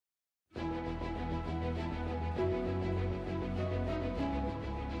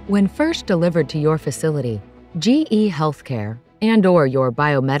When first delivered to your facility, GE Healthcare and/or your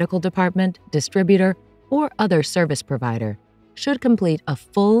biomedical department, distributor, or other service provider should complete a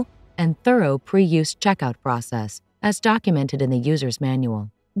full and thorough pre-use checkout process as documented in the user's manual.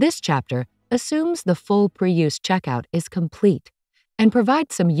 This chapter assumes the full pre-use checkout is complete and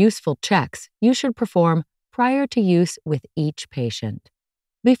provides some useful checks you should perform prior to use with each patient.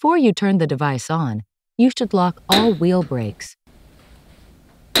 Before you turn the device on, you should lock all wheel brakes.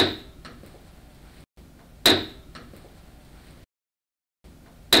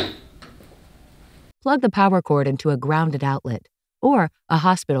 Plug the power cord into a grounded outlet or a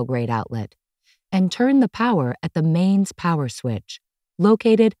hospital-grade outlet, and turn the power at the mains power switch,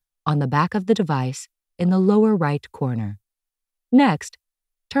 located on the back of the device in the lower right corner. Next,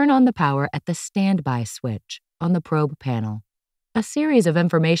 turn on the power at the standby switch on the probe panel. A series of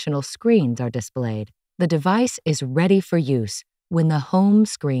informational screens are displayed. The device is ready for use when the home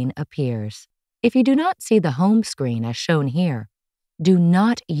screen appears. If you do not see the home screen as shown here, do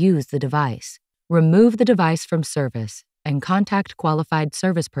not use the device. Remove the device from service and contact qualified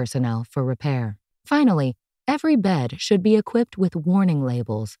service personnel for repair. Finally, every bed should be equipped with warning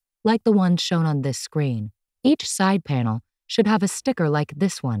labels like the ones shown on this screen. Each side panel should have a sticker like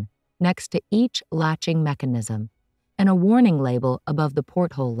this one next to each latching mechanism and a warning label above the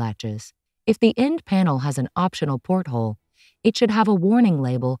porthole latches. If the end panel has an optional porthole, it should have a warning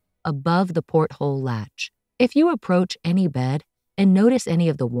label above the porthole latch. If you approach any bed and notice any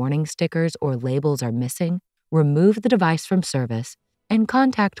of the warning stickers or labels are missing, remove the device from service and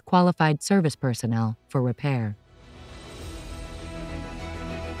contact qualified service personnel for repair.